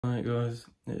Alright guys,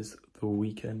 it's the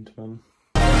weekend, man.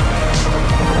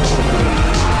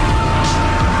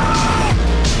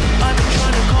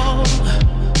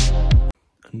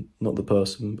 And not the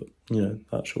person, but you know,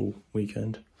 the actual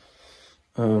weekend.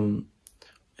 Yeah,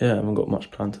 I haven't got much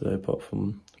planned today apart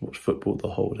from watch football the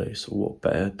whole day, so what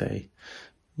better day?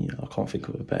 You know, I can't think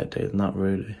of a better day than that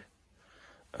really.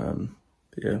 But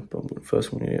yeah, but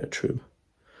first I'm gonna get a trim.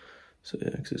 So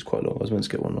yeah, because it's quite long. I was meant to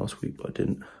get one last week, but I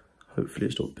didn't. Hopefully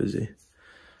it's not busy.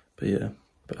 But yeah,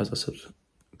 but as I said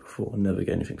before, I never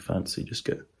get anything fancy, just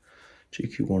get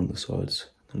GQ1 on the sides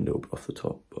and a little bit off the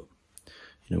top. But,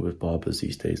 you know, with barbers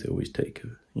these days, they always take,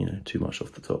 you know, too much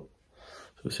off the top.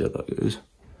 So we'll see how that goes.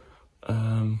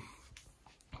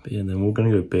 But yeah, then we're going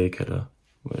to go Beerkeller,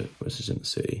 which is in the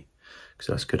city, because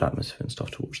that's good atmosphere and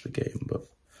stuff to watch the game. But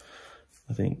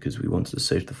I think because we wanted to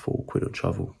save the £4 on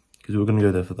travel, because we were going to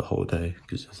go there for the whole day,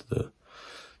 because it's the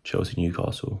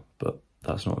Chelsea-Newcastle, but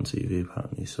that's not on TV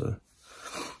apparently, so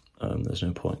there's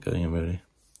no point going in really.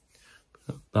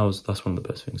 But that's one of the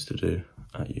best things to do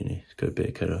at uni, go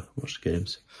Beerkeller, watch the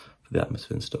games for the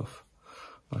atmosphere and stuff.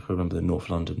 Like I remember the North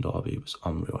London derby was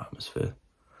unreal atmosphere.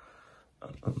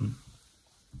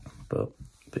 But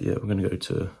yeah, we're gonna go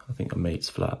to I think a mate's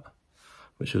flat,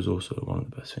 which was also one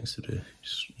of the best things to do.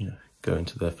 Just, you know, go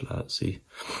into their flat, see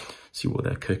what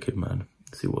they're cooking, man,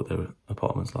 see what their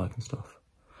apartment's like and stuff.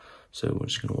 So we're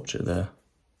just gonna watch it there.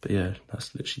 But yeah,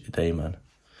 that's literally the day, man.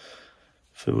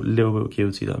 Feel a little bit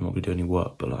guilty that I'm not gonna do any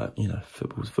work, but like, you know,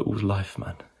 football's life,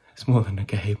 man. It's more than a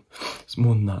game. It's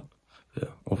more than that.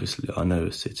 Yeah, obviously I know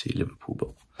City, Liverpool,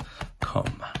 but come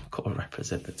on, man, I've got to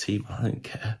represent the team. I don't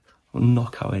care. I'll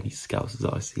knock out any scouts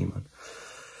that I see, man.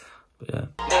 But yeah.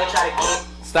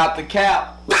 Stop the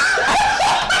cap. Stop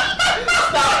the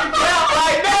cap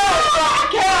right now.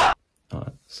 Stop the cap.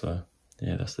 Alright, so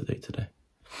yeah, that's the day today.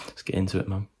 Let's get into it,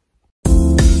 man.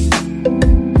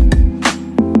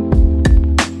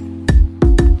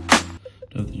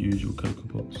 Have the usual Cocoa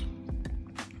Pops.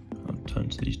 I've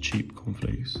turned to these cheap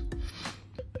cornflakes.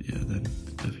 But yeah, they're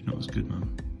definitely not as good, man.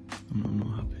 I'm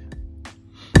not happy.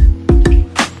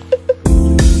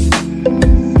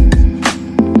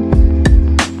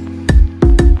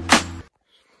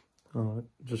 Alright,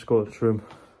 just got a trim.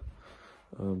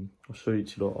 I'll show you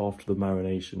two lot after the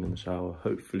marination in the shower.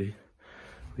 Hopefully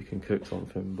we can cook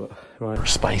something, but right.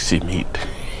 Spicy meat.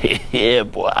 Yeah,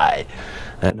 boy.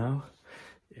 Now,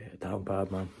 yeah, down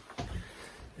bad, man.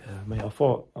 Yeah, mate, I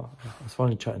thought I was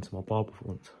finally chatting to my barber for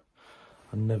once.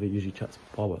 I never usually chat to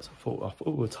my barber, so I thought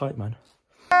we were tight, man.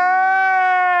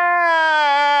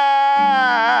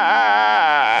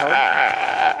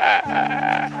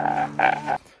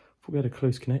 Thought we had a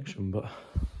close connection, but I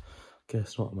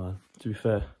guess not, man. To be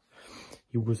fair,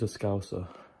 he was a Scouser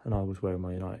and I was wearing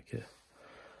my United kit.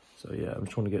 So yeah, I'm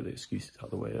trying to get the excuses out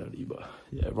of the way early, but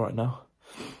yeah, right now,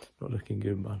 not looking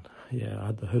good, man. Yeah, I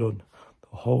had the hood on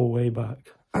the whole way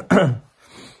back. But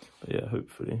yeah,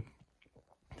 hopefully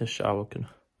the shower can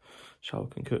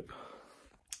cook.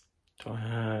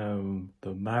 Damn,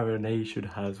 the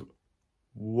marination has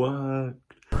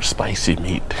worked. Spicy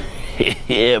meat.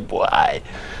 Yeah, boy.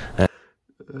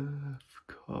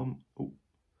 Come. Oh.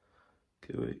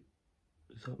 Okay, wait.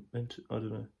 Is that meant to? I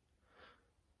don't know.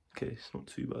 Okay, it's not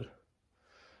too bad.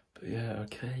 But yeah,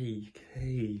 okay.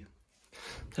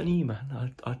 I'm telling you,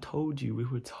 man, I told you we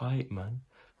were tight, man.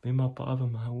 Me and my brother,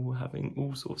 man, we were having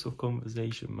all sorts of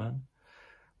conversation, man.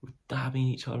 We're dabbing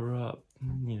each other up,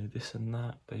 you know, this and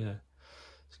that. But yeah,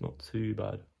 it's not too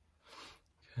bad.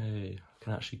 Okay, I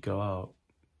can actually go out.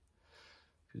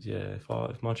 Because yeah,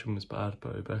 if my trim was bad,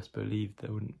 bro, best believe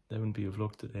there wouldn't be a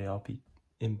vlog today. I'll be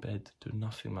in bed doing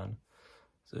nothing, man.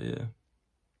 So yeah,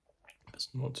 it's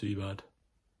not too bad.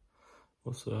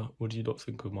 What do you lot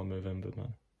think of my Movember,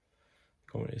 man?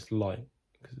 It's light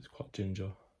because it's quite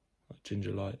ginger, like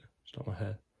ginger light. It's not my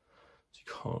hair, so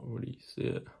you can't really see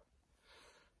it.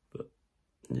 But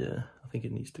yeah, I think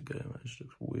it needs to go, man. It just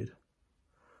looks weird.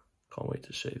 Can't wait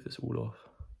to shave this all off.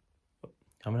 But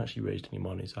I haven't actually raised any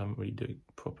money, so I haven't really done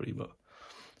it properly. But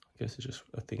I guess it's just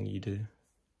a thing you do.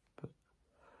 But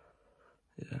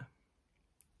yeah,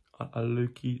 I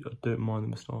low-key, I don't mind the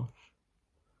moustache,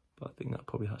 but I think that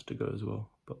probably has to go as well.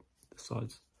 But the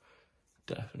sides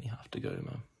definitely have to go,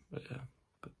 man. But yeah,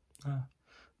 but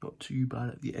not too bad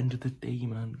at the end of the day,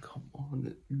 man. Come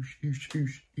on, oosh.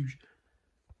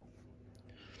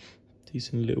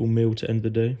 Decent little meal to end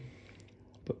the day.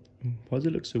 But why does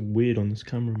it look so weird on this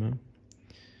camera, man?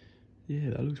 Yeah,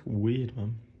 that looks weird,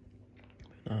 man.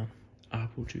 But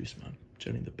apple juice, man.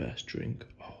 Generally the best drink.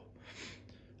 Oh,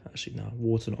 actually, now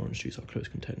water and orange juice are close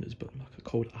contenders, but like a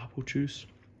cold apple juice.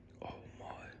 Oh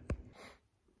my.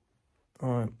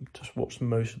 I just watched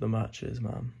most of the matches,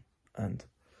 man, and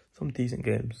some decent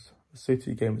games. The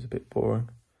City game was a bit boring,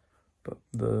 but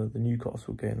the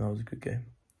Newcastle game, that was a good game.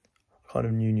 I kind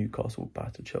of knew Newcastle would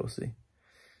batter Chelsea.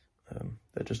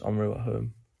 They're just unreal at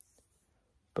home.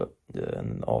 But yeah, and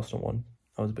then the Arsenal one,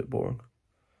 that was a bit boring.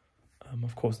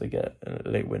 Of course, they get a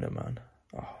late winner, man.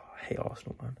 Oh, I hate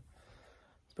Arsenal, man.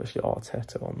 Especially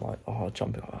Arteta on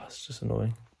jumping. Oh, it's just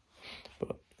annoying.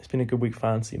 But it's been a good week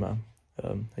fantasy, man.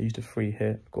 I used a free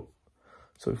hit. Got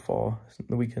so far,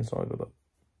 the weekend's not over, but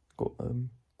got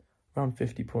around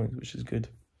 50 points, which is good.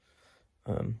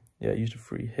 Yeah, I used a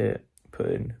free hit. Put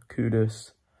in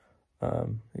Kudus.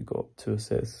 He got 2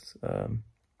 assists.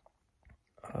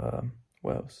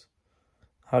 What else?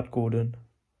 Had Gordon.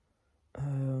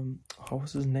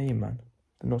 What's his name, man?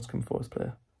 The Nottingham Forest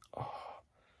player. Oh,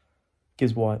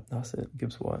 Gibbs White. That's it.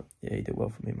 Gibbs White. Yeah, he did well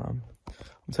for me, man.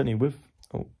 I'm telling you,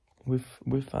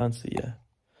 with fantasy, yeah,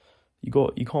 you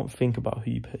can't think about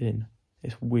who you put in.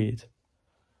 It's weird.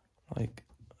 Like,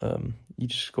 you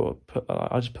just got to put.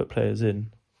 I just put players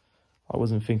in. I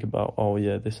wasn't thinking about, oh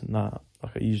yeah, this and that,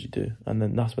 like I usually do, and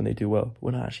then that's when they do well. But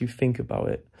when I actually think about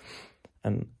it,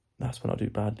 and that's when I do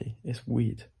badly. It's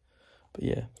weird. But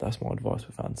yeah, that's my advice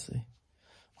for fantasy.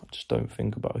 Just don't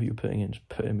think about who you're putting in, just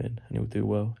put him in and he'll do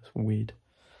well. It's weird.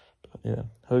 But yeah,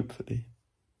 hopefully,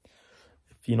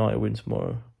 if United win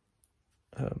tomorrow,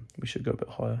 we should go a bit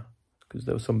higher. Because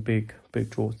there was some big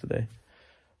draws today.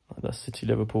 Like that City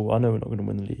Liverpool. I know we're not going to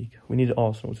win the league. We needed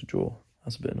Arsenal to draw.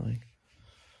 That's a bit annoying.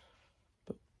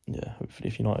 But yeah, hopefully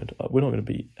if United... we're not going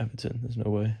to beat Everton. There's no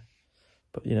way.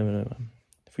 But you never know, man.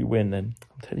 If we win, then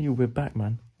I'm telling you, we're back,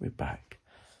 man. We're back.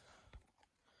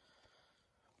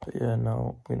 But yeah,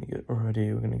 now we're going to get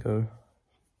ready. We're going to go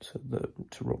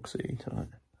to Rock City tonight.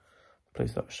 The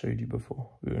place that I showed you before.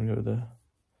 We're going to go there.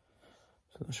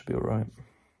 So that should be alright.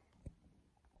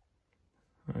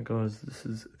 Alright guys, this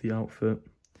is the outfit.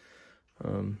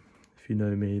 If you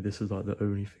know me, this is like the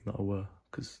only thing that I wear.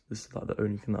 Because this is like the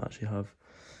only thing that I actually have.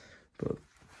 But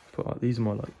like, these are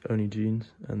my like only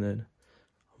jeans. And then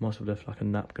I must have left like a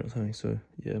napkin or something. So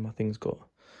yeah, my things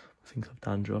have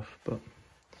dandruff. But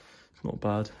it's not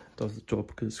bad. It does the job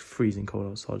because it's freezing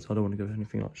cold outside. So I don't want to go with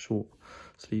anything like short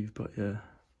sleeve. But yeah,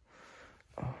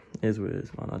 it is what it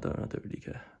is, man. I don't really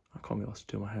care. I can't be asked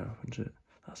to do my hair up and shit.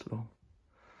 That's long.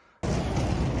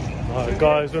 Alright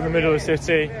guys, we're in the middle of the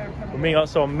city. We're meeting up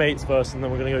some mates first and then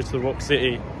we're going to go to the Rock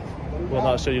City. One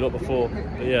that I showed you a lot before.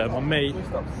 But yeah, my mate,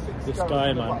 this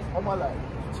guy, man,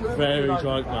 very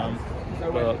drunk, man.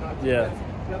 But yeah.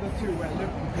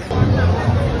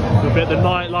 We're a bit of the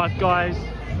nightlife, guys.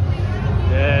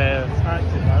 Yeah, it's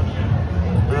active, man.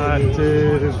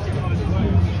 Active.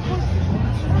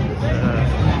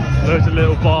 Yeah. Loads of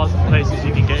little bars and places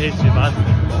you can get into, man.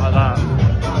 Like that.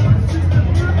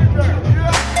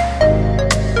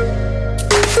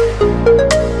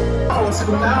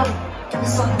 Now, give me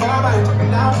something wild, I ain't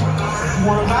looking out. You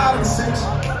wanna ride in the 6,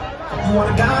 you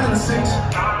wanna dine in the 6.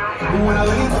 But when I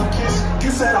lean for a kiss,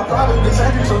 you said I'll probably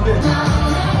send you to bed.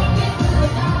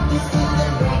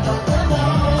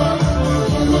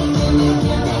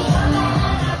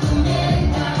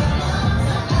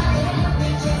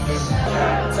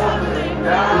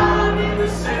 Down in the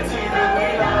city that we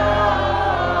love.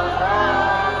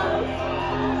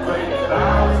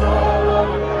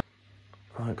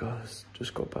 Alright guys,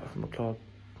 just got back from the club.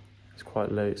 It's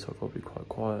quite late, so I've got to be quite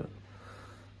quiet.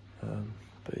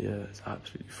 But yeah, it's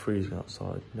absolutely freezing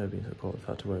outside. Nobody's so cold. I've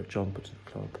had to wear a jumper to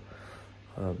the club.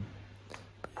 But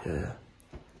yeah,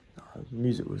 the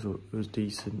music was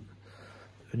decent.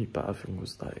 The only bad thing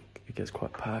was like it gets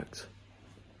quite packed.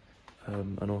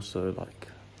 And also like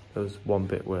there was one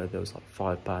bit where there was like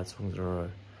 5 bad songs in a row.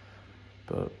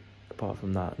 But apart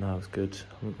from that, now it's good.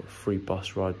 I've got a free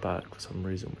bus ride back for some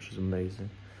reason, which is amazing.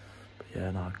 But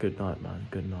yeah, nah, good night, man.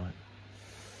 Good night.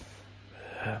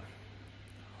 Yeah,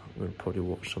 I'm gonna probably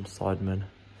watch some Sidemen.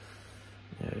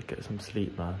 Yeah, get some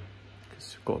sleep, man.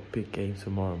 Because we've got a big game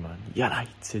tomorrow, man.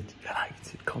 United,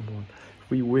 come on. If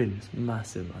we win, it's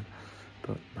massive, man.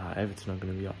 But nah, Everton are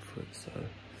gonna be up for it, so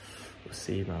we'll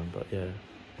see, man. But yeah,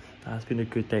 nah, it's been a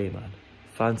good day, man.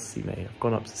 Fantasy, mate. I've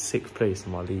gone up to 6th place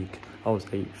in my league. I was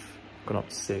 8th. Gone up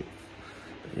to 6th.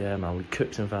 But yeah, man, we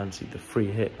cooked in fantasy, the free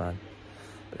hit, man.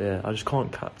 But yeah, I just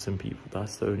can't captain people.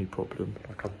 That's the only problem.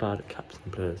 Like, I'm bad at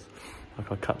captaining players.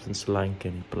 Like, I captained Solanke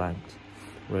and he blanked.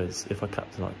 Whereas if I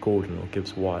captained like Gordon or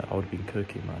Gibbs White, I would have been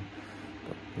cooking, man.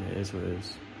 But yeah, it is what it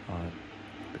is. Alright.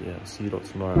 But yeah, I'll see you lot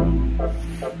tomorrow. In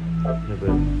a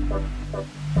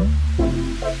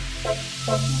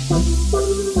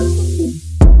bit.